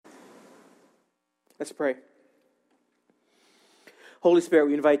Let's pray. Holy Spirit,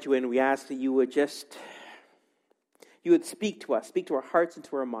 we invite you in. We ask that you would speak to us, speak to our hearts and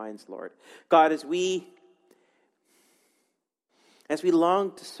to our minds, Lord. God, as we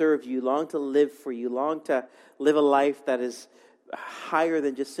long to serve you, long to live for you, long to live a life that is higher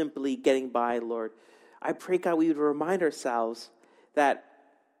than just simply getting by, Lord, I pray, God, we would remind ourselves that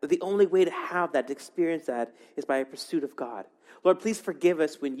the only way to have that, to experience that, is by a pursuit of God. Lord, please forgive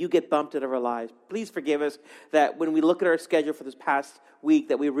us when you get bumped out of our lives. Please forgive us that when we look at our schedule for this past week,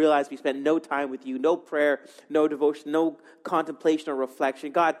 that we realize we spent no time with you, no prayer, no devotion, no contemplation or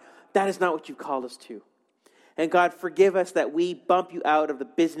reflection. God, that is not what you've called us to. And God, forgive us that we bump you out of the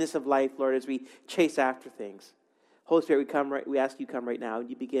business of life, Lord, as we chase after things. Holy Spirit, we ask you to come right now, and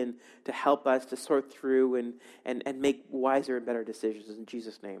you begin to help us to sort through and make wiser and better decisions. In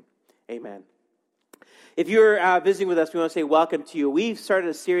Jesus' name, amen. If you're visiting with us, we want to say welcome to you. We've started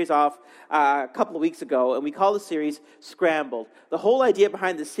a series off a couple of weeks ago, and we call the series Scrambled. The whole idea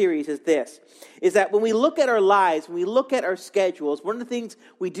behind the series is this, is that when we look at our lives, when we look at our schedules, one of the things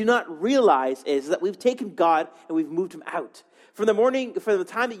we do not realize is that we've taken God and we've moved him out. From the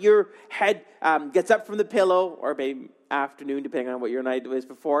time that your head gets up from the pillow, or maybe afternoon, depending on what your night was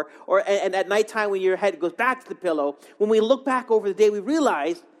before, and at nighttime when your head goes back to the pillow, when we look back over the day, we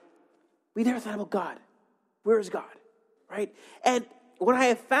realize we never thought about God. Where is God? Right? And what I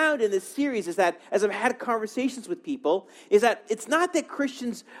have found in this series is that, as I've had conversations with people, is that it's not that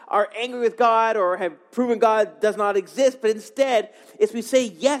Christians are angry with God or have proven God does not exist, but instead, it's we say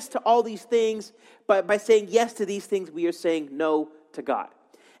yes to all these things, but by saying yes to these things, we are saying no to God.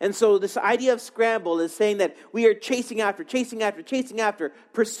 And so this idea of scramble is saying that we are chasing after,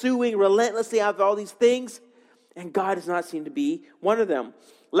 pursuing relentlessly after all these things, and God does not seem to be one of them.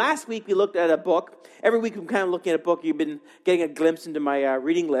 Last week, we looked at a book. Every week, we're kind of looking at a book. You've been getting a glimpse into my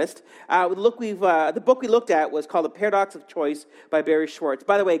reading list. The book we looked at was called The Paradox of Choice by Barry Schwartz.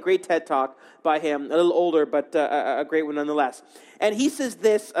 By the way, great TED Talk by him. A little older, but a great one nonetheless. And he says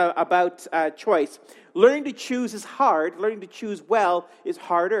this about choice. Learning to choose is hard. Learning to choose well is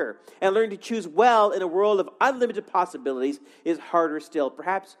harder. And learning to choose well in a world of unlimited possibilities is harder still,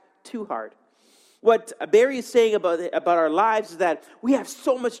 perhaps too hard. What Barry is saying about our lives is that we have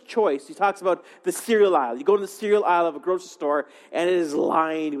so much choice. He talks about the cereal aisle. You go to the cereal aisle of a grocery store, and it is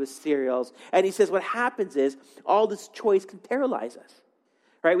lined with cereals. And he says what happens is all this choice can paralyze us.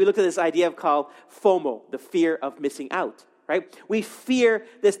 Right? We looked at this idea called FOMO, the fear of missing out. Right? We fear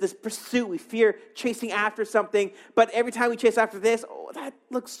this pursuit. We fear chasing after something. But every time we chase after this, that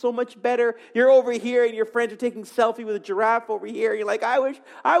looks so much better. You're over here and your friends are taking selfie with a giraffe over here. You're like, I wish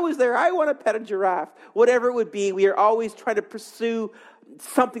I was there. I want to pet a giraffe. Whatever it would be, we are always trying to pursue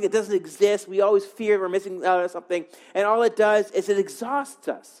something that doesn't exist. We always fear we're missing out on something. And all it does is it exhausts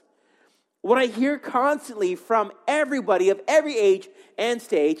us. What I hear constantly from everybody of every age and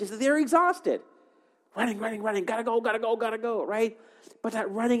stage is that they're exhausted. Running, gotta go, right? But that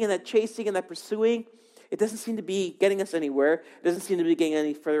running and that chasing and that pursuing, it doesn't seem to be getting us anywhere. It doesn't seem to be getting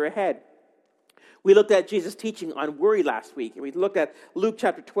any further ahead. We looked at Jesus' teaching on worry last week, and we looked at Luke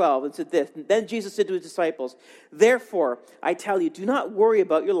chapter 12 and said this. Then Jesus said to his disciples, "Therefore, I tell you, do not worry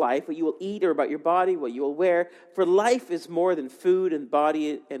about your life, what you will eat, or about your body, what you will wear, for life is more than food, and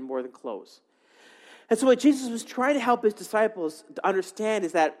body and more than clothes." And so what Jesus was trying to help his disciples to understand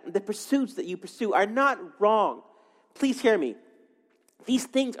is that the pursuits that you pursue are not wrong. Please hear me. These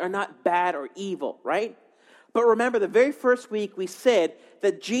things are not bad or evil, right? But remember, the very first week we said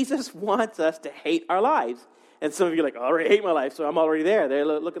that Jesus wants us to hate our lives. And some of you are like, I already hate my life, so I'm already there.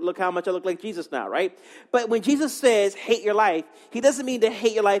 Look how much I look like Jesus now, right? But when Jesus says hate your life, he doesn't mean to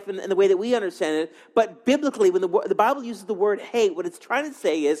hate your life in the way that we understand it. But biblically, when the Bible uses the word hate, what it's trying to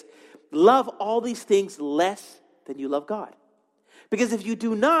say is love all these things less than you love God. Because if you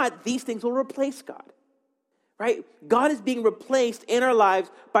do not, these things will replace God. Right? God is being replaced in our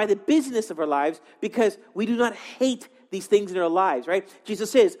lives by the business of our lives because we do not hate these things in our lives, right? Jesus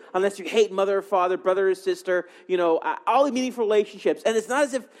says, unless you hate mother or father, brother or sister, all the meaningful relationships. And it's not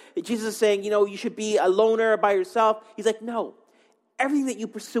as if Jesus is saying, you should be a loner by yourself. He's like, no. Everything that you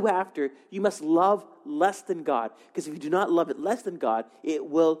pursue after, you must love less than God. Because if you do not love it less than God, it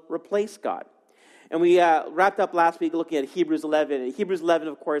will replace God. And we wrapped up last week looking at Hebrews 11. And Hebrews 11,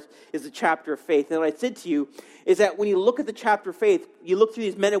 of course, is the chapter of faith. And what I said to you is that when you look at the chapter of faith, you look through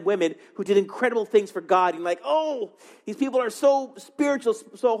these men and women who did incredible things for God. And you're like, oh, these people are so spiritual,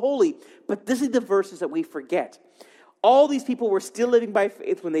 so holy. But this is the verses that we forget. All these people were still living by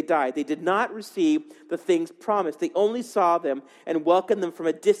faith when they died. They did not receive the things promised. They only saw them and welcomed them from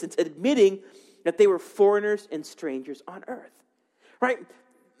a distance, admitting that they were foreigners and strangers on earth. Right?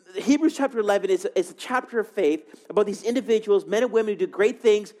 Hebrews chapter 11 is a chapter of faith about these individuals, men and women who do great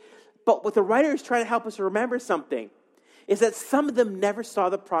things. But what the writer is trying to help us remember something is that some of them never saw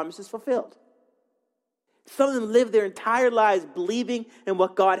the promises fulfilled. Some of them lived their entire lives believing in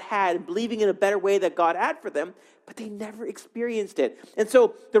what God had and believing in a better way that God had for them, but they never experienced it. And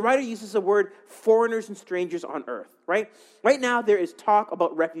so the writer uses the word foreigners and strangers on earth, right? Right now there is talk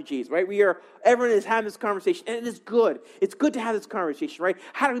about refugees, right? Everyone is having this conversation, and it is good. It's good to have this conversation, right?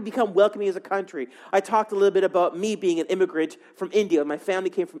 How do we become welcoming as a country? I talked a little bit about me being an immigrant from India. My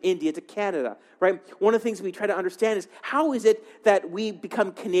family came from India to Canada, right? One of the things we try to understand is how is it that we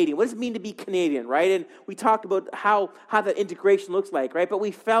become Canadian? What does it mean to be Canadian, right? And we talked about how that integration looks like, right? But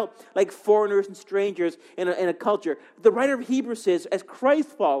we felt like foreigners and strangers in a culture. The writer of Hebrews says, as Christ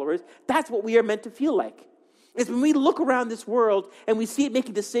followers, that's what we are meant to feel like. Is when we look around this world and we see it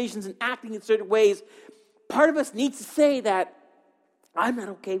making decisions and acting in certain ways, part of us needs to say that I'm not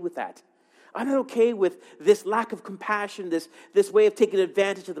okay with that. I'm not okay with this lack of compassion, this way of taking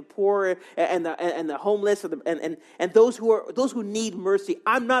advantage of the poor and the homeless and those who need mercy.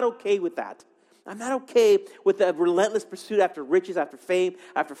 I'm not okay with that. I'm not okay with the relentless pursuit after riches, after fame,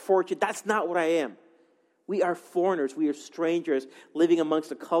 after fortune. That's not what I am. We are foreigners. We are strangers living amongst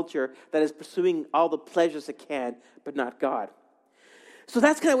a culture that is pursuing all the pleasures it can, but not God. So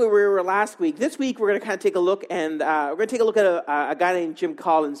that's kind of where we were last week. This week, we're going to kind of take a look, and we're going to take a look at a guy named Jim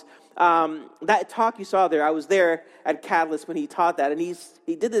Collins. That talk you saw there, I was there at Catalyst when he taught that, and he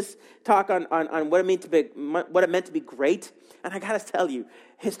did this talk on what it meant to be great. And I got to tell you,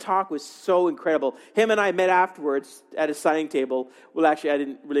 his talk was so incredible. Him and I met afterwards at his signing table. Well, actually, I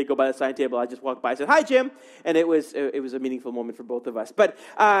didn't really go by the signing table. I just walked by and said, "Hi, Jim," and it was a meaningful moment for both of us. But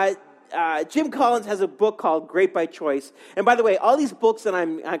Jim Collins has a book called Great by Choice. And by the way, all these books that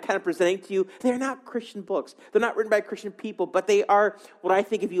I'm kind of presenting to you, they're not Christian books. They're not written by Christian people, but they are what I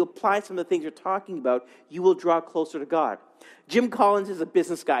think if you apply some of the things you're talking about, you will draw closer to God. Jim Collins is a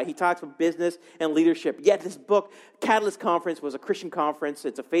business guy. He talks about business and leadership. Yet this book, Catalyst Conference, was a Christian conference.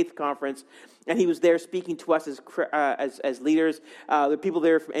 It's a faith conference. And he was there speaking to us as leaders. There are people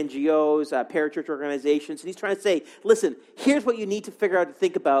there from NGOs, parachurch organizations. And he's trying to say, listen, here's what you need to figure out to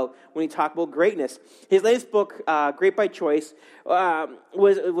think about when you talk about greatness. His latest book, Great by Choice,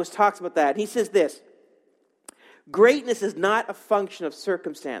 was talks about that. And he says this: greatness is not a function of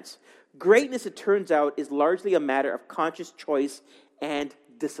circumstance. Greatness, it turns out, is largely a matter of conscious choice and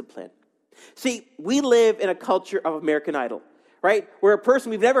discipline. See, we live in a culture of American Idol, right? Where a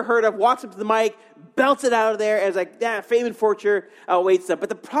person we've never heard of walks up to the mic, belts it out of there, and is like, yeah, fame and fortune awaits them. But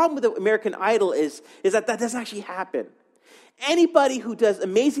the problem with the American Idol is that doesn't actually happen. Anybody who does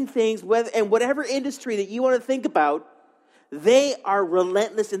amazing things, in whatever industry that you want to think about, they are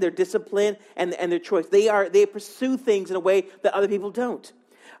relentless in their discipline and their choice. They pursue things in a way that other people don't.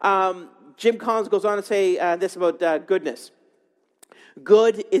 Jim Collins goes on to say this about goodness.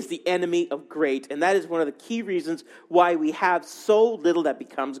 Good is the enemy of great, and that is one of the key reasons why we have so little that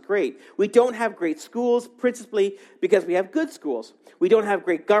becomes great. We don't have great schools, principally because we have good schools. We don't have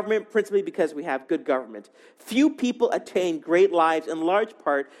great government, principally because we have good government. Few people attain great lives in large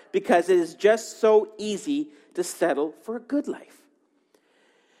part because it is just so easy to settle for a good life.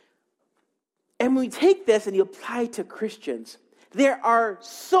 And when we take this and you apply it to Christians, there are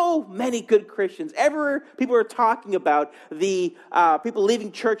so many good Christians. Everywhere people are talking about the people leaving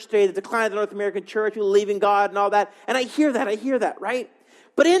church today, the decline of the North American church, people leaving God and all that. And I hear that, right?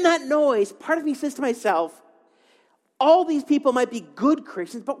 But in that noise, part of me says to myself, all these people might be good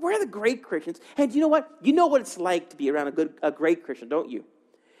Christians, but where are the great Christians? And you know what? You know what it's like to be around a great Christian, don't you?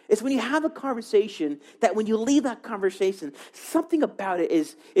 It's when you have a conversation that when you leave that conversation, something about it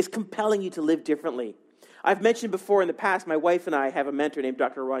is compelling you to live differently. I've mentioned before in the past, my wife and I have a mentor named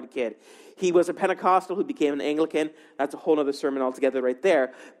Dr. Ron Kidd. He was a Pentecostal who became an Anglican. That's a whole other sermon altogether right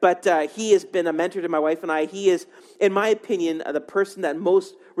there. But he has been a mentor to my wife and I. He is, in my opinion, the person that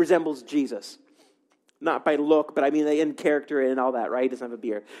most resembles Jesus. Not by look, but I mean in character and all that, right? He doesn't have a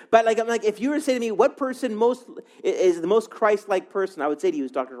beard. But I'm like, if you were to say to me, what person is the most Christ-like person, I would say to you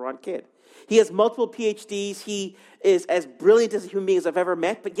is Dr. Ron Kidd. He has multiple PhDs. He is as brilliant as a human being as I've ever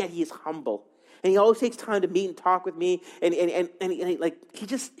met, but yet he is humble. And he always takes time to meet and talk with me. And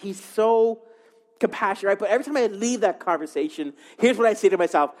he's so compassionate, right? But every time I leave that conversation, here's what I say to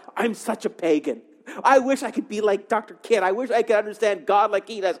myself: I'm such a pagan. I wish I could be like Dr. Kidd. I wish I could understand God like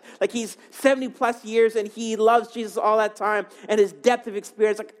he does. Like he's 70 plus years and he loves Jesus all that time. And his depth of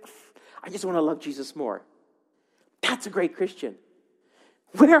experience, like, I just want to love Jesus more. That's a great Christian.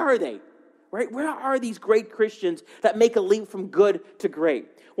 Where are they? Right? Where are these great Christians that make a leap from good to great?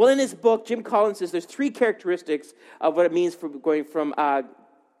 Well, in his book, Jim Collins says there's three characteristics of what it means for going from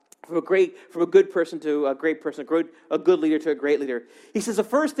from a good person to a great person, a good leader to a great leader. He says the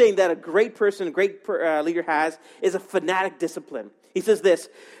first thing that a great person, leader has is a fanatic discipline. He says this: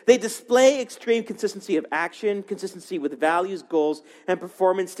 they display extreme consistency of action, consistency with values, goals, and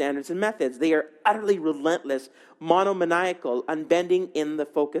performance standards and methods. They are utterly relentless, monomaniacal, unbending in the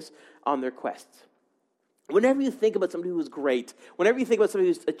focus on their quests. Whenever you think about somebody who's great, whenever you think about somebody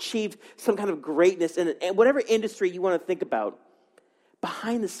who's achieved some kind of greatness in whatever industry you want to think about,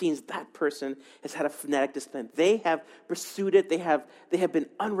 behind the scenes, that person has had a fanatic discipline. They have pursued it. They have been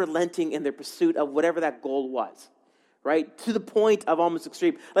unrelenting in their pursuit of whatever that goal was, right? To the point of almost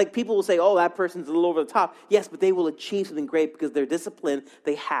extreme. Like people will say, oh, that person's a little over the top. Yes, but they will achieve something great because their discipline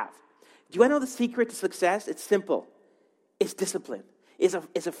they have. Do you want to know the secret to success? It's simple. It's discipline. It's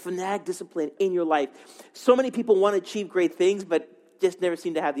a fanatic discipline in your life. So many people want to achieve great things, but just never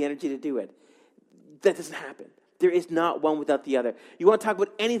seem to have the energy to do it. That doesn't happen. There is not one without the other. You want to talk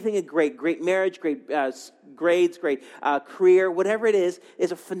about anything great marriage, great grades, great career, whatever it is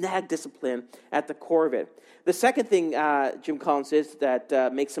a fanatic discipline at the core of it. The second thing Jim Collins says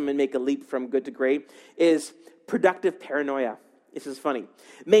that makes someone make a leap from good to great is productive paranoia. This is funny.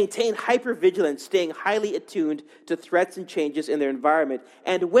 Maintain hypervigilance, staying highly attuned to threats and changes in their environment,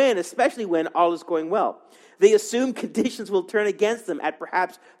 and especially when all is going well. They assume conditions will turn against them at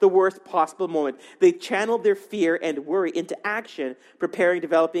perhaps the worst possible moment. They channel their fear and worry into action, preparing,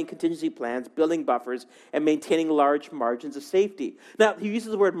 developing contingency plans, building buffers, and maintaining large margins of safety. Now, he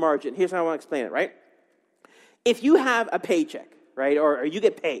uses the word margin. Here's how I want to explain it, right? If you have a paycheck, right, or you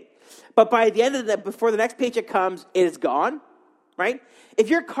get paid, but by the end of before the next paycheck comes, it is gone, right? If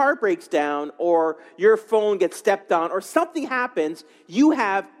your car breaks down or your phone gets stepped on or something happens, you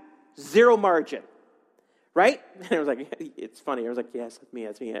have zero margin. Right? And I was like, it's funny. I was like, yes, that's me.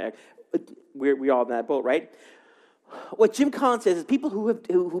 We're all in that boat, right? What Jim Collins says is people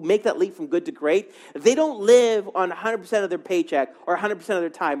who make that leap from good to great, they don't live on 100% of their paycheck or 100% of their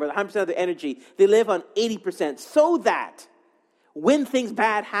time or 100% of their energy. They live on 80% so that when things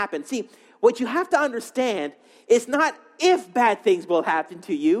bad happen. See, what you have to understand is not if bad things will happen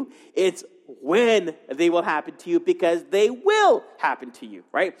to you, it's when they will happen to you, because they will happen to you,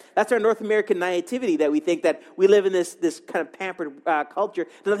 right? That's our North American naivety, that we think that we live in this kind of pampered culture,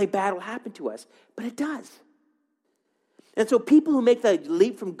 that nothing bad will happen to us. But it does. And so people who make that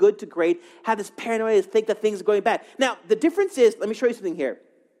leap from good to great have this paranoia to think that things are going bad. Now, the difference is, let me show you something here.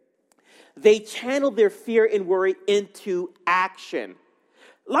 They channel their fear and worry into action.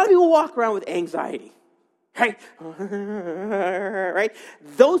 A lot of people walk around with anxiety, right? Right?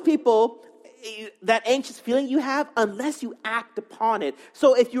 Those people, that anxious feeling you have, unless you act upon it.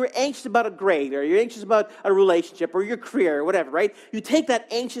 So if you're anxious about a grade, or you're anxious about a relationship, or your career, or whatever, right? You take that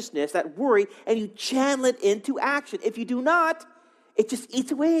anxiousness, that worry, and you channel it into action. If you do not, it just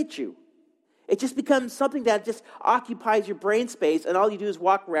eats away at you. It just becomes something that just occupies your brain space, and all you do is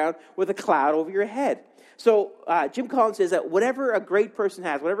walk around with a cloud over your head. So Jim Collins says that whatever a great person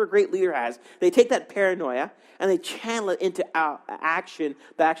has, whatever a great leader has, they take that paranoia and they channel it into action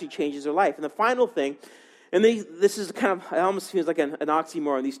that actually changes their life. And the final thing, and this is kind of, it almost feels like an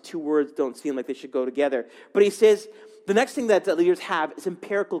oxymoron. These two words don't seem like they should go together. But he says the next thing that leaders have is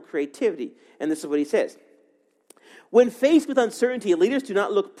empirical creativity. And this is what he says. When faced with uncertainty, leaders do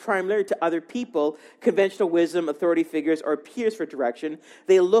not look primarily to other people, conventional wisdom, authority figures, or peers for direction.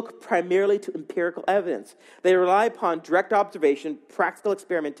 They look primarily to empirical evidence. They rely upon direct observation, practical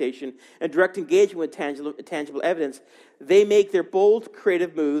experimentation, and direct engagement with tangible evidence. They make their bold,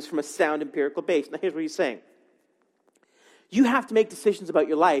 creative moves from a sound empirical base. Now, here's what he's saying. You have to make decisions about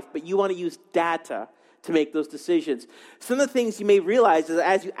your life, but you want to use data to make those decisions. Some of the things you may realize is that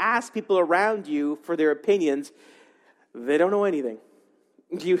as you ask people around you for their opinions, they don't know anything.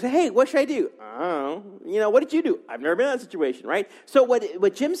 You say, hey, what should I do? I don't know. What did you do? I've never been in that situation, right? So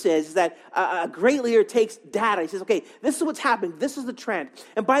what Jim says is that a great leader takes data. He says, okay, this is what's happening. This is the trend.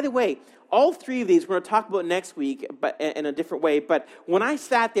 And by the way, all three of these we're going to talk about next week, but in a different way. But when I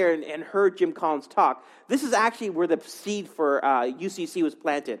sat there and heard Jim Collins talk, this is actually where the seed for UCC was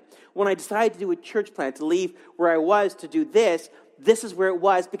planted. When I decided to do a church plant, to leave where I was to do this is where it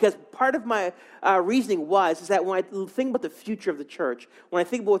was, because part of my reasoning is that when I think about the future of the church, when I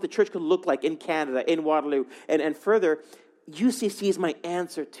think about what the church could look like in Canada, in Waterloo, and further, UCC is my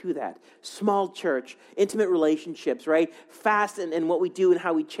answer to that. Small church, intimate relationships, right? Fast in what we do and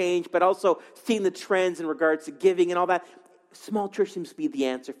how we change, but also seeing the trends in regards to giving and all that. Small church seems to be the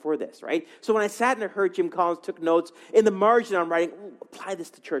answer for this, right? So when I sat and I heard Jim Collins, took notes, in the margin I'm writing, apply this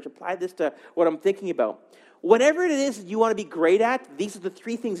to church, apply this to what I'm thinking about. Whatever it is that you want to be great at, these are the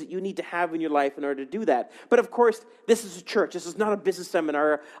three things that you need to have in your life in order to do that. But of course, this is a church. This is not a business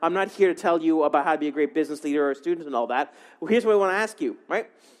seminar. I'm not here to tell you about how to be a great business leader or a student and all that. Well, here's what I want to ask you, right?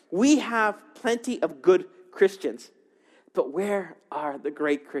 We have plenty of good Christians, but where are the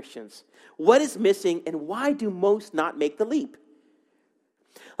great Christians? What is missing, and why do most not make the leap?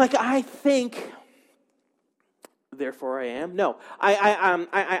 Like, I think, therefore I am. No,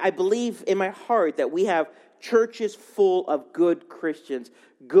 I believe in my heart that we have churches full of good Christians,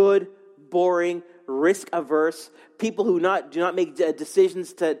 good, boring, risk-averse, people who do not make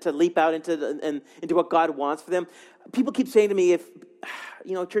decisions to leap out into what God wants for them. People keep saying to me, if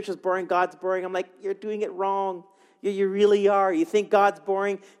church is boring, God's boring. I'm like, you're doing it wrong. You really are. You think God's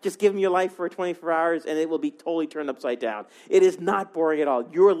boring? Just give him your life for 24 hours and it will be totally turned upside down. It is not boring at all.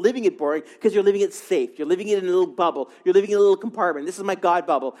 You're living it boring because you're living it safe. You're living it in a little bubble. You're living in a little compartment. This is my God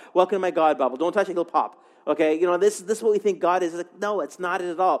bubble. Welcome to my God bubble. Don't touch it, it'll pop. Okay, this is what we think God is. Like, no, it's not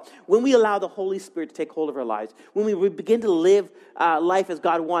it at all. When we allow the Holy Spirit to take hold of our lives, when we begin to live life as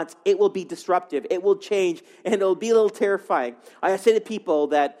God wants, it will be disruptive. It will change, and it will be a little terrifying. I say to people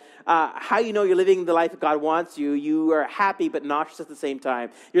that how you know you're living the life that God wants you, you are happy but nauseous at the same time.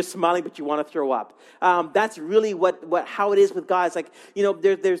 You're smiling but you want to throw up. That's really how it is with God. It's like,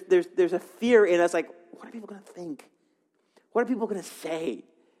 there's a fear in us, like, what are people going to think? What are people going to say?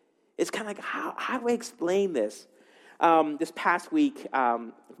 It's kind of like, how do I explain this? This past week,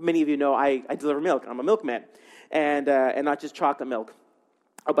 many of you know I deliver milk. I'm a milkman, and not just chocolate milk.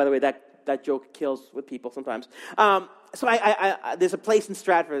 Oh, by the way, that joke kills with people sometimes. So there's a place in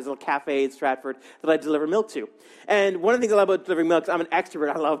Stratford, there's a little cafe in Stratford that I deliver milk to. And one of the things I love about delivering milk is I'm an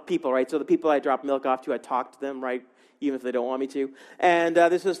extrovert. I love people, right? So the people I drop milk off to, I talk to them, right? Even if they don't want me to. And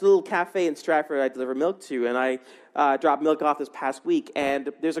there's this little cafe in Stratford I deliver milk to, and I dropped milk off this past week.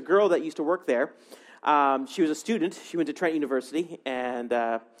 And there's a girl that used to work there. She was a student. She went to Trent University, and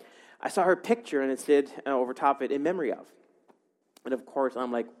I saw her picture, and it said over top of it, "In memory of." And of course,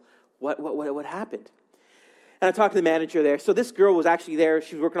 I'm like, what happened? And I talked to the manager there. So this girl was actually there.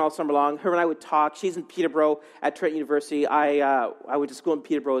 She was working all summer long. Her and I would talk. She's in Peterborough at Trent University. I went to school in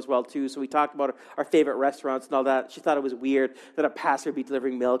Peterborough as well, too. So we talked about our favorite restaurants and all that. She thought it was weird that a pastor would be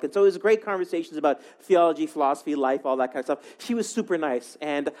delivering milk. And so it was great conversations about theology, philosophy, life, all that kind of stuff. She was super nice.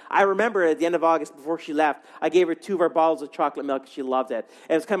 And I remember at the end of August, before she left, I gave her 2 of our bottles of chocolate milk. She loved it.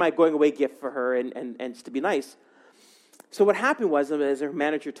 And it was kind of my going-away gift for her and just to be nice. So what happened was, as her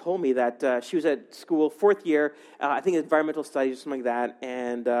manager told me, that she was at school, 4th year, I think environmental studies or something like that,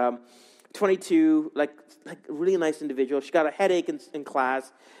 and 22, like a really nice individual. She got a headache in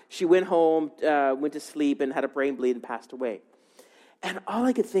class. She went home, went to sleep, and had a brain bleed and passed away. And all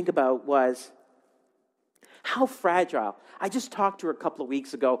I could think about was how fragile. I just talked to her a couple of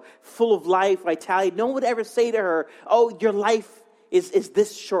weeks ago, full of life, vitality. No one would ever say to her, "Oh, your life is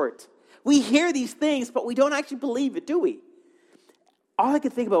this short." We hear these things, but we don't actually believe it, do we? All I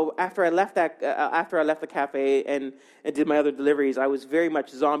could think about after I left the cafe and did my other deliveries, I was very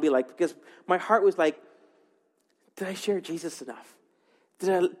much zombie-like, because my heart was like, did I share Jesus enough?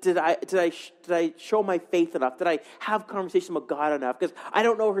 Did I show my faith enough? Did I have conversation with God enough? Because I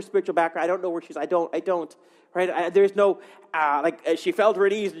don't know her spiritual background. I don't know where she's. I don't. Right? There's no she fell to her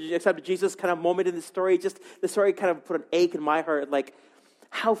knees and accepted Jesus kind of moment in the story. Just the story kind of put an ache in my heart, like,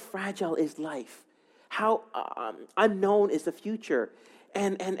 how fragile is life? How unknown is the future?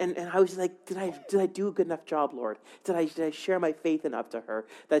 And I was like, did I do a good enough job, Lord? Did I share my faith enough to her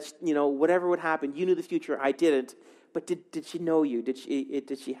that whatever would happen, you knew the future, I didn't. But did she know you? Did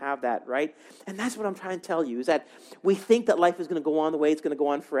she have that, right? And that's what I'm trying to tell you, is that we think that life is going to go on the way it's going to go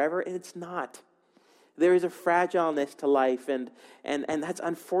on forever, and it's not. There is a fragileness to life, and that's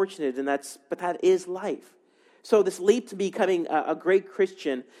unfortunate, but that is life. So this leap to becoming a great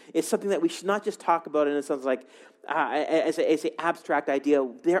Christian is something that we should not just talk about in a sense like as an abstract idea.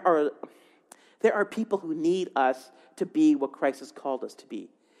 There are people who need us to be what Christ has called us to be.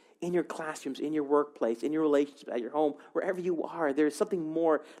 In your classrooms, in your workplace, in your relationships, at your home, wherever you are, there is something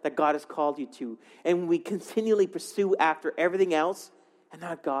more that God has called you to. And when we continually pursue after everything else and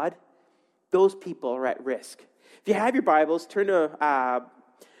not God, those people are at risk. If you have your Bibles, turn to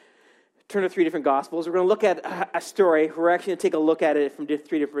 3 different Gospels. We're going to look at a story. We're actually going to take a look at it from 3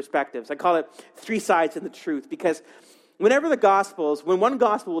 different perspectives. I call it 3 sides of the truth, because when one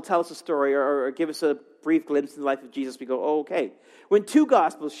Gospel will tell us a story or give us a brief glimpse in the life of Jesus, we go, oh, okay. When 2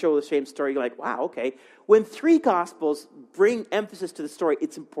 Gospels show the same story, you're like, wow, okay. When 3 Gospels bring emphasis to the story,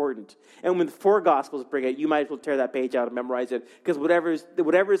 it's important. And when 4 Gospels bring it, you might as well tear that page out and memorize it, because whatever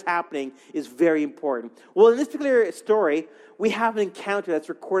is happening is very important. Well, in this particular story, we have an encounter that's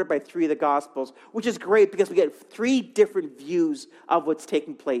recorded by 3 of the Gospels, which is great because we get 3 different views of what's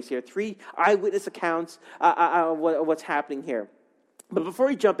taking place here, 3 eyewitness accounts of what's happening here. But before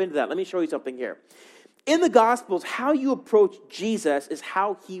we jump into that, let me show you something here. In the Gospels, how you approach Jesus is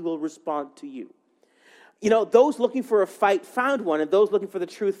how he will respond to you. You know, those looking for a fight found one, and those looking for the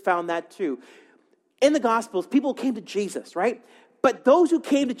truth found that too. In the Gospels, people came to Jesus, right? But those who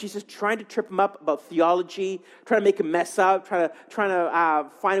came to Jesus trying to trip him up about theology, trying to make him mess up, trying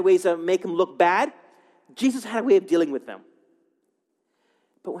to find ways to make him look bad, Jesus had a way of dealing with them.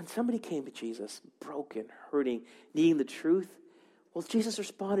 But when somebody came to Jesus, broken, hurting, needing the truth, well, Jesus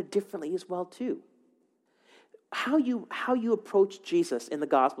responded differently as well too. How you approach Jesus in the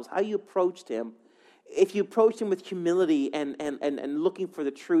Gospels, how you approached him, if you approached him with humility and looking for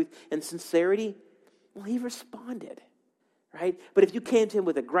the truth and sincerity, well, he responded, right? But if you came to him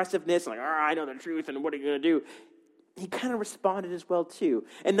with aggressiveness, like, I know the truth, and what are you going to do? He kind of responded as well, too.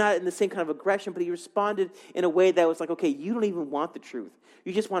 And not in the same kind of aggression, but he responded in a way that was like, okay, you don't even want the truth.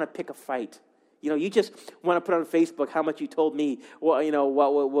 You just want to pick a fight. You know, you just want to put on Facebook how much you told me, well, you know,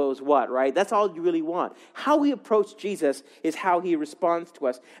 what was what, right? That's all you really want. How we approach Jesus is how he responds to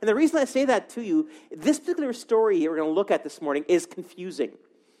us. And the reason I say that to you, this particular story here we're going to look at this morning is confusing.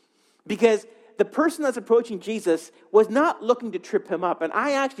 Because the person that's approaching Jesus was not looking to trip him up, and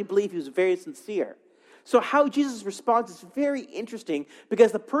I actually believe he was very sincere. So how Jesus responds is very interesting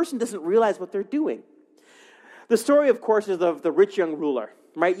because the person doesn't realize what they're doing. The story, of course, is of the rich young ruler.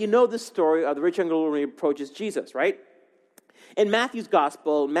 Right? You know the story of the rich young ruler when he approaches Jesus, right? In Matthew's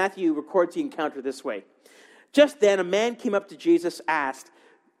gospel, Matthew records the encounter this way. Just then, a man came up to Jesus, asked,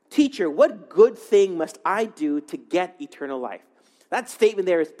 "Teacher, what good thing must I do to get eternal life?" That statement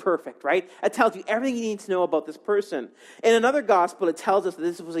there is perfect, right? It tells you everything you need to know about this person. In another gospel, it tells us that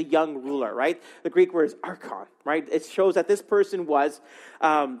this was a young ruler, right? The Greek word is archon, right? It shows that this person was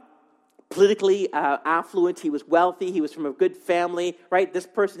politically affluent, he was wealthy, he was from a good family, right? This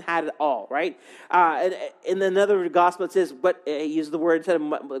person had it all, right? And in another gospel, it says, he uses the word, instead of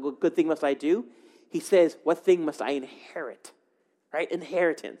what good thing must I do? He says, what thing must I inherit? Right?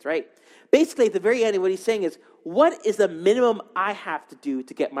 Inheritance, right? Basically, at the very end, what he's saying is, what is the minimum I have to do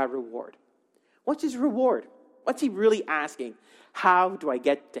to get my reward? What's his reward? What's he really asking? How do I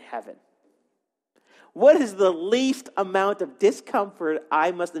get to heaven? What is the least amount of discomfort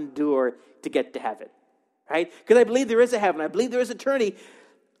I must endure to get to heaven? Right? Because I believe there is a heaven. I believe there is eternity.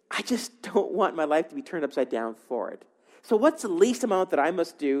 I just don't want my life to be turned upside down for it. So what's the least amount that I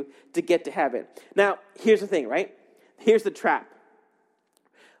must do to get to heaven? Now, here's the thing, right? Here's the trap.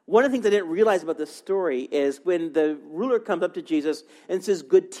 One of the things I didn't realize about this story is when the ruler comes up to Jesus and says,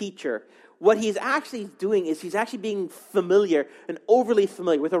 "Good teacher," what he's actually doing is he's actually being familiar and overly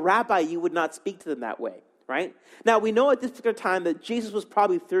familiar. With a rabbi, you would not speak to them that way, right? Now, we know at this particular time that Jesus was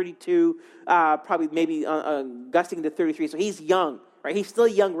probably 32, probably maybe gusting to 33, so he's young, right? He's still a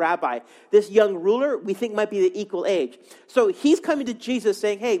young rabbi. This young ruler, we think might be the equal age. So he's coming to Jesus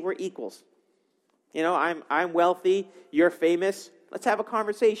saying, "Hey, we're equals. You know, I'm wealthy, you're famous. Let's have a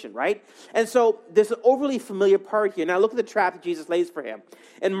conversation," right? And so there's an overly familiar part here. Now look at the trap that Jesus lays for him.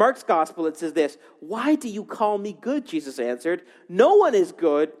 In Mark's gospel, it says this, "Why do you call me good?" Jesus answered. "No one is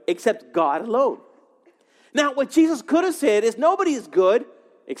good except God alone." Now, what Jesus could have said is, nobody is good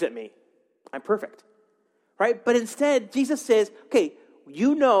except me. I'm perfect, right? But instead, Jesus says, okay,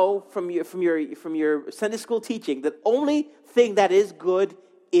 you know from your Sunday school teaching that only thing that is good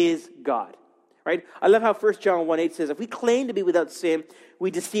is God. Right? I love how 1 John 1:8 says, if we claim to be without sin,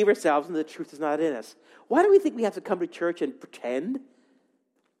 we deceive ourselves and the truth is not in us. Why do we think we have to come to church and pretend?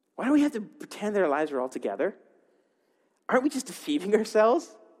 Why do we have to pretend that our lives are all together? Aren't we just deceiving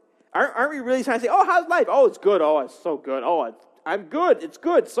ourselves? Aren't we really trying to say, oh, how's life? Oh, it's good. Oh, it's so good. Oh, I'm good. It's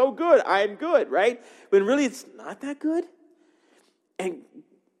good. So good. I'm good, right? When really it's not that good. And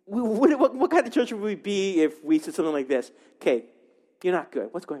what kind of church would we be if we said something like this? Okay, you're not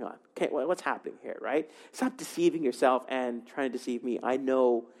good. What's going on? Okay, what's happening here, right? Stop deceiving yourself and trying to deceive me. I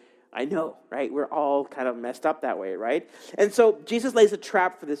know, right? We're all kind of messed up that way, right? And so Jesus lays a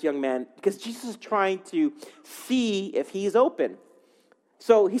trap for this young man because Jesus is trying to see if he's open.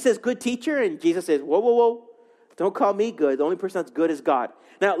 So he says, "Good teacher," and Jesus says, whoa. Don't call me good. The only person that's good is God.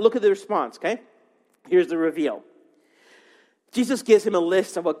 Now, look at the response, okay? Here's the reveal. Jesus gives him a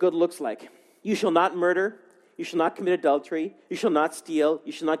list of what good looks like. You shall not murder. You shall not commit adultery. You shall not steal.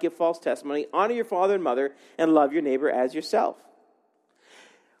 You shall not give false testimony. Honor your father and mother, and love your neighbor as yourself.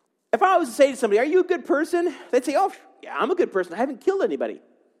 If I was to say to somebody, are you a good person? They'd say, oh, yeah, I'm a good person. I haven't killed anybody.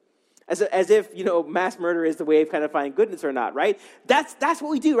 As if, mass murder is the way of kind of finding goodness or not, right? That's what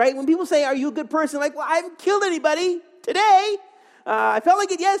we do, right? When people say, are you a good person? Like, well, I haven't killed anybody today. I felt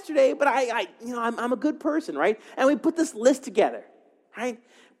like it yesterday, but I'm a good person, right? And we put this list together, right?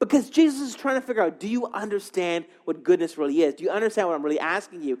 Because Jesus is trying to figure out, do you understand what goodness really is? Do you understand what I'm really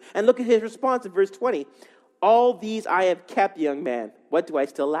asking you? And look at his response in verse 20. All these I have kept, young man. What do I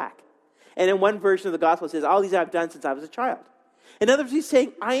still lack? And in one version of the gospel, it says, all these I've done since I was a child. In other words, he's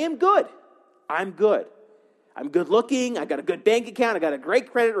saying, I am good. I'm good. I'm good looking. I got a good bank account. I got a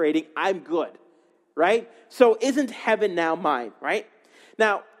great credit rating. I'm good, right? So isn't heaven now mine, right?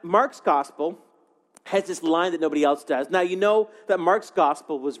 Now, Mark's gospel has this line that nobody else does. Now, you know that Mark's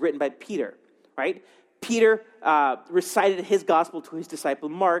gospel was written by Peter, right? Peter recited his gospel to his disciple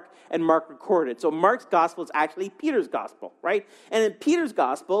Mark, and Mark recorded it. So Mark's gospel is actually Peter's gospel, right? And in Peter's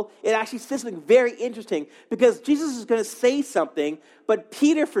gospel, it actually says something very interesting because Jesus is going to say something, but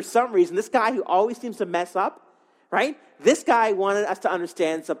Peter, for some reason, this guy who always seems to mess up, right? This guy wanted us to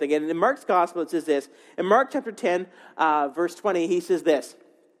understand something. And in Mark's gospel, it says this. In Mark chapter 10, verse 20, he says this.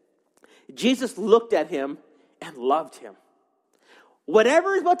 Jesus looked at him and loved him.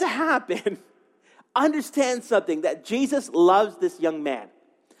 Whatever is about to happen, understand something, that Jesus loves this young man.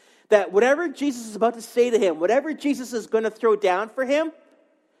 That whatever Jesus is about to say to him, whatever Jesus is going to throw down for him,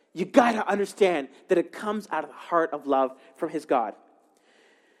 you got to understand that it comes out of the heart of love from his God.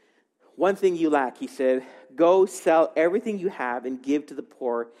 One thing you lack, he said, go sell everything you have and give to the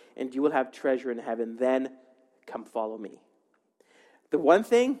poor, and you will have treasure in heaven. Then come follow me. The one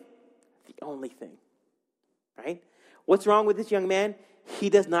thing, the only thing, right? What's wrong with this young man? He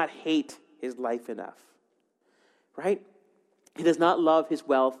does not hate his life enough, right? He does not love his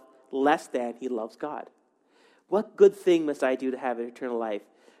wealth less than he loves God. What good thing must I do to have eternal life?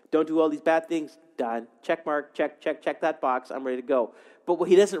 Don't do all these bad things. Done. Check mark, check that box. I'm ready to go. But what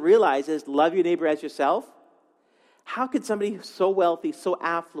he doesn't realize is love your neighbor as yourself. How could somebody so wealthy, so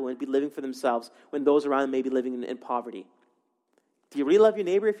affluent be living for themselves when those around them may be living in poverty? Do you really love your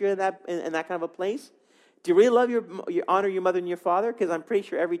neighbor if you're in that kind of a place? Do you really love your honor your mother and your father? Because I'm pretty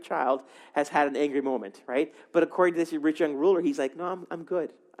sure every child has had an angry moment, right? But according to this rich young ruler, he's like, no, I'm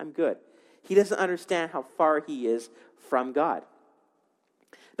good. I'm good. He doesn't understand how far he is from God.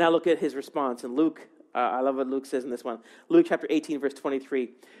 Now look at his response in Luke. I love what Luke says in this one. Luke chapter 18, verse 23.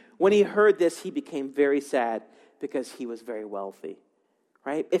 When he heard this, he became very sad because he was very wealthy.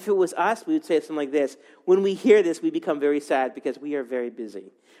 Right? If it was us, we would say something like this. When we hear this, we become very sad because we are very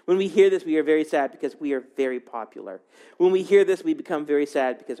busy. When we hear this, we are very sad because we are very popular. When we hear this, we become very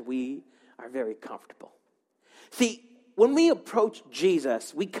sad because we are very comfortable. See, when we approach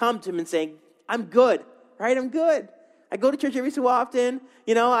Jesus, we come to him and saying, I'm good, right? I'm good. I go to church every so often.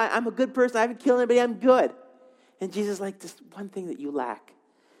 I'm a good person. I haven't killed anybody. I'm good. And Jesus is like, this one thing that you lack.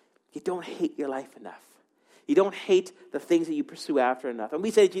 You don't hate your life enough. You don't hate the things that you pursue after enough. And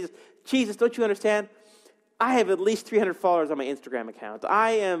we say to Jesus, don't you understand? I have at least 300 followers on my Instagram account.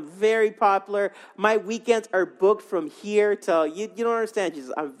 I am very popular. My weekends are booked from here till, you don't understand,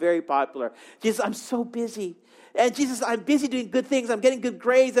 Jesus. I'm very popular. Jesus, I'm so busy. And Jesus, I'm busy doing good things. I'm getting good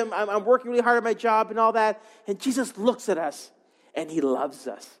grades. I'm working really hard at my job and all that. And Jesus looks at us and he loves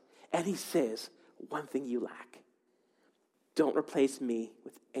us. And he says, one thing you lack. Don't replace me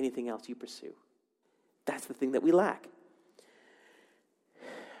with anything else you pursue. That's the thing that we lack.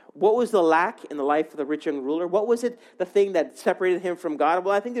 What was the lack in the life of the rich young ruler? What was it, the thing that separated him from God?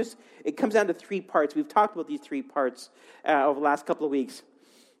 Well, I think it comes down to three parts. We've talked about these three parts over the last couple of weeks.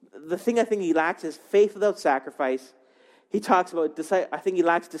 The thing I think he lacks is faith without sacrifice. He talks about, I think he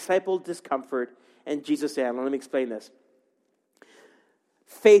lacks disciple discomfort and Jesus saying, let me explain this.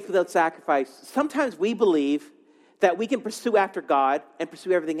 Faith without sacrifice. Sometimes we believe that we can pursue after God and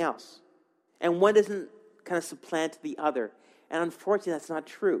pursue everything else. And one doesn't kind of supplant the other. And unfortunately, that's not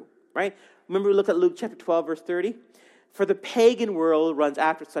true, right? Remember we looked at Luke chapter 12, verse 30? For the pagan world runs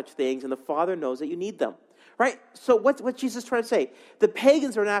after such things, and the Father knows that you need them, right? So what's Jesus trying to say? The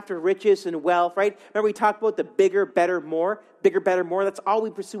pagans run after riches and wealth, right? Remember we talked about the bigger, better, more? Bigger, better, more. That's all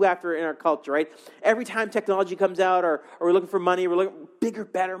we pursue after in our culture, right? Every time technology comes out or we're looking for money, we're looking bigger,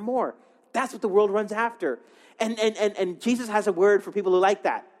 better, more. That's what the world runs after. And Jesus has a word for people who like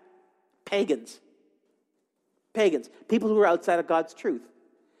that. Pagans. People who are outside of God's truth.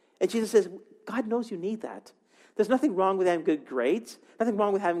 And Jesus says, God knows you need that. There's nothing wrong with having good grades, nothing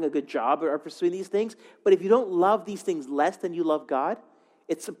wrong with having a good job or pursuing these things, but if you don't love these things less than you love God,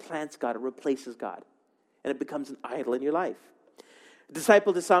 it supplants God, it replaces God, and it becomes an idol in your life.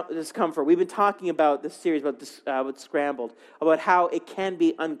 Disciple discomfort. We've been talking about this series about Scrambled, about how it can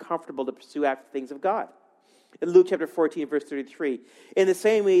be uncomfortable to pursue after things of God. In Luke chapter 14, verse 33, in the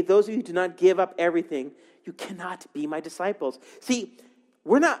same way, those of you who do not give up everything, you cannot be my disciples. See,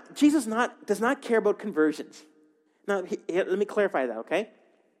 Jesus does not care about conversions. Now, let me clarify that, okay?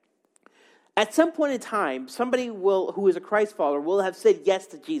 At some point in time, somebody who is a Christ follower will have said yes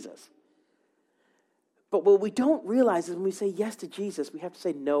to Jesus. But what we don't realize is when we say yes to Jesus, we have to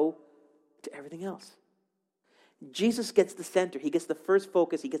say no to everything else. Jesus gets the center. He gets the first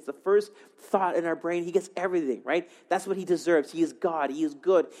focus. He gets the first thought in our brain. He gets everything, right? That's what he deserves. He is God. He is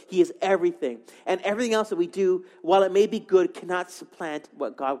good. He is everything. And everything else that we do, while it may be good, cannot supplant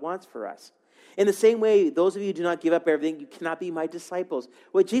what God wants for us. In the same way, those of you who do not give up everything, you cannot be my disciples.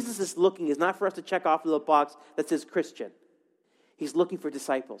 What Jesus is looking is not for us to check off a little box that says Christian. He's looking for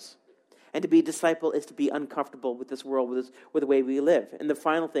disciples. And to be a disciple is to be uncomfortable with this world, with the way we live. And the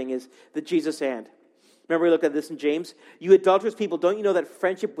final thing is the Jesus and. Remember we looked at this in James? You adulterous people, don't you know that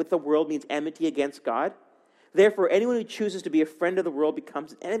friendship with the world means enmity against God? Therefore, anyone who chooses to be a friend of the world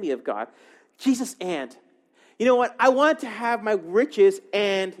becomes an enemy of God. Jesus and. You know what? I want to have my riches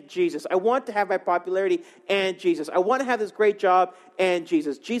and Jesus. I want to have my popularity and Jesus. I want to have this great job and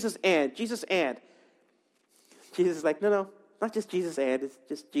Jesus. Jesus and. Jesus and. Jesus is like, no, not just Jesus and. It's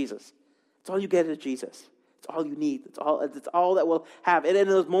just Jesus. It's all you get is Jesus. It's all you need. It's all that we'll have. And in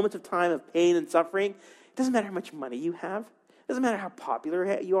those moments of time of pain and suffering, it doesn't matter how much money you have. It doesn't matter how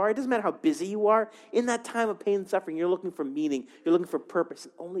popular you are. It doesn't matter how busy you are. In that time of pain and suffering, you're looking for meaning. You're looking for purpose.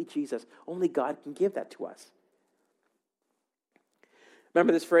 And only Jesus, only God can give that to us.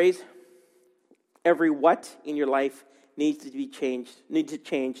 Remember this phrase? Every what in your life needs to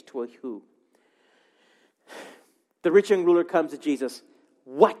change to a who. The rich young ruler comes to Jesus.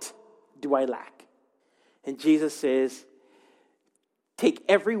 What do I lack? And Jesus says, take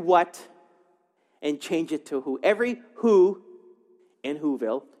every what and change it to who. Every who in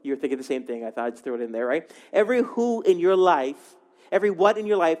Whoville. You're thinking the same thing. I thought I'd just throw it in there, right? Every who in your life, every what in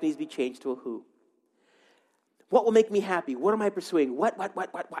your life needs to be changed to a who. What will make me happy? What am I pursuing? What?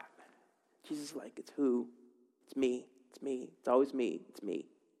 Jesus is like, it's who. It's me. It's me. It's always me. It's me.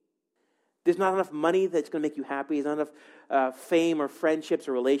 There's not enough money that's going to make you happy. There's not enough fame or friendships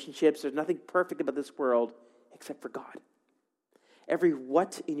or relationships. There's nothing perfect about this world except for God. Every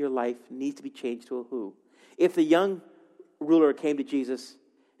what in your life needs to be changed to a who. If the young ruler came to Jesus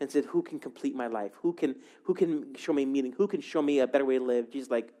and said, who can complete my life? Who can show me meaning? Who can show me a better way to live? Jesus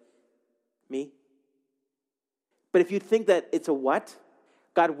is like, me? But if you think that it's a what,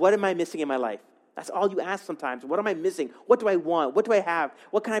 God, what am I missing in my life? That's all you ask sometimes. What am I missing? What do I want? What do I have?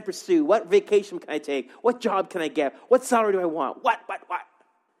 What can I pursue? What vacation can I take? What job can I get? What salary do I want? What?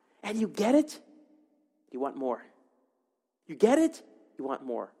 And you get it? You want more. You get it? You want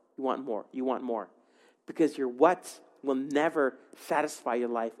more. You want more. You want more. Because your what will never satisfy your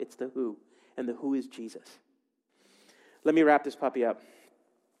life. It's the who. And the who is Jesus. Let me wrap this puppy up.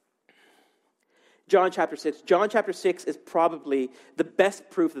 John chapter 6. John chapter 6 is probably the best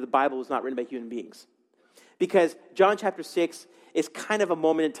proof that the Bible was not written by human beings. Because John chapter 6 is kind of a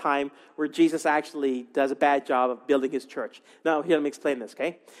moment in time where Jesus actually does a bad job of building his church. Now, here, let me explain this,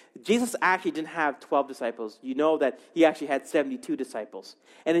 okay? Jesus actually didn't have 12 disciples. You know that he actually had 72 disciples.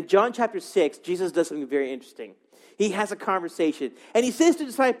 And in John chapter 6, Jesus does something very interesting. He has a conversation. And he says to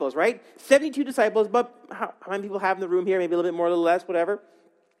disciples, right? 72 disciples, but how many people have in the room here? Maybe a little bit more, a little less, whatever.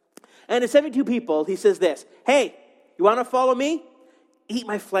 And to 72 people, he says this, hey, you want to follow me? Eat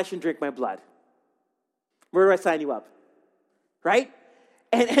my flesh and drink my blood. Where do I sign you up? Right?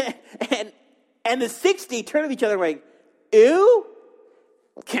 And the 60 turn to each other like, ew?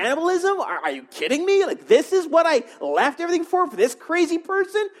 Cannibalism? Are you kidding me? Like, this is what I left everything for this crazy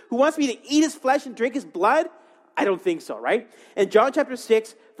person who wants me to eat his flesh and drink his blood? I don't think so, right? In John chapter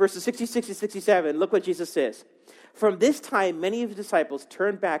 6, verses 66 and 67, look what Jesus says. From this time, many of his disciples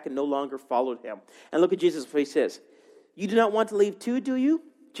turned back and no longer followed him. And look at Jesus, what he says. You do not want to leave too, do you?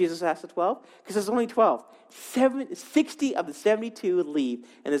 Jesus asked the 12. Because there's only 12. 60 of the 72 leave,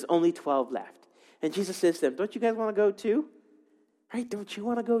 and there's only 12 left. And Jesus says to them, don't you guys want to go too? Right? Don't you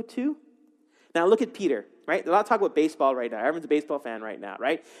want to go too? Now look at Peter, right? A lot of talk about baseball right now. Everyone's a baseball fan right now,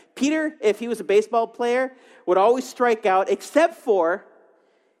 right? Peter, if he was a baseball player, would always strike out, except for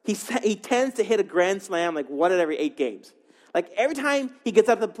he tends to hit a grand slam like 1 out of every 8 games. Like every time he gets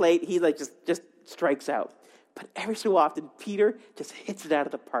up to the plate, he like just strikes out. But every so often, Peter just hits it out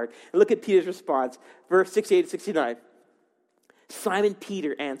of the park. And look at Peter's response, verse 68 to 69. Simon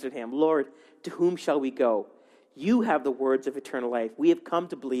Peter answered him, Lord, to whom shall we go? You have the words of eternal life. We have come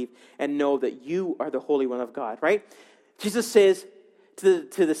to believe and know that you are the Holy One of God, right? Jesus says, to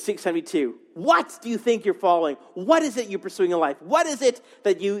the 672. What do you think you're following? What is it you're pursuing in life? What is it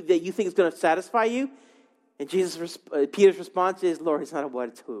that you think is going to satisfy you? And Peter's response is, Lord, it's not a what,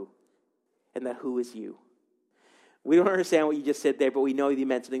 it's who. And that who is you. We don't understand what you just said there, but we know you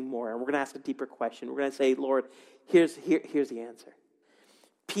meant something more. And we're going to ask a deeper question. We're going to say, Lord, here's the answer.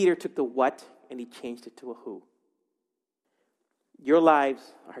 Peter took the what and he changed it to a who. Your lives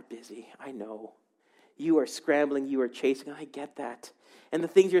are busy, I know. You are scrambling, you are chasing, I get that. And the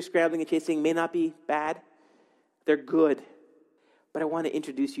things you're scrambling and chasing may not be bad. They're good. But I want to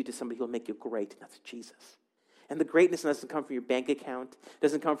introduce you to somebody who will make you great, and that's Jesus. And the greatness doesn't come from your bank account,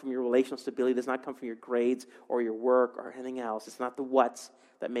 doesn't come from your relational stability, does not come from your grades or your work or anything else. It's not the whats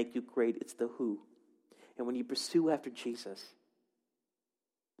that make you great, it's the who. And when you pursue after Jesus,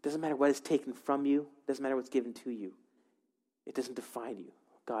 it doesn't matter what is taken from you, it doesn't matter what's given to you. It doesn't define you.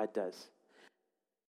 God does.